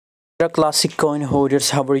Classic coin holders,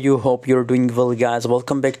 how are you? Hope you're doing well, guys.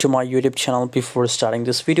 Welcome back to my YouTube channel. Before starting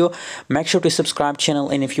this video, make sure to subscribe channel,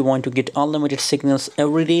 and if you want to get unlimited signals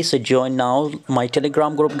every day, so join now my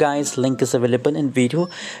Telegram group, guys. Link is available in video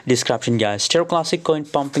description, guys. Terra Classic coin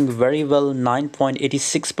pumping very well,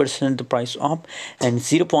 9.86% the price up, and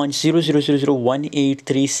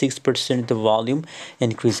 0.00001836% the volume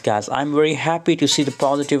increase, guys. I'm very happy to see the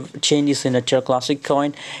positive changes in the Terra Classic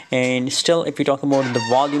coin. And still, if you talk about the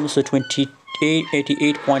volume, so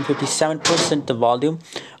 88.57% the volume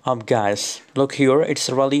up, guys. Look here, it's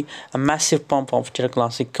really a massive pump of Terra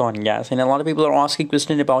Classic coin, guys. And a lot of people are asking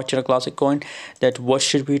questions about Terra Classic coin, that what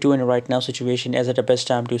should we do in right now situation? Is it the best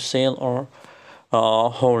time to sell or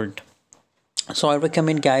hold? So I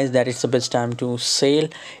recommend, guys, that it's the best time to sell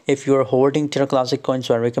if you're holding Terra Classic coin.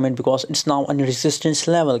 So I recommend, because it's now on resistance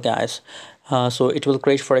level, guys. So it will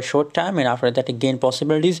crash for a short time, and after that again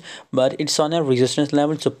possibilities, but it's on a resistance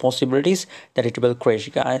level, so possibilities that it will crash,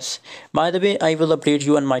 guys. By the way, I will update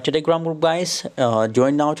you on my Telegram group, guys.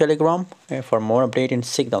 Join now Telegram for more update and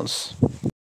signals.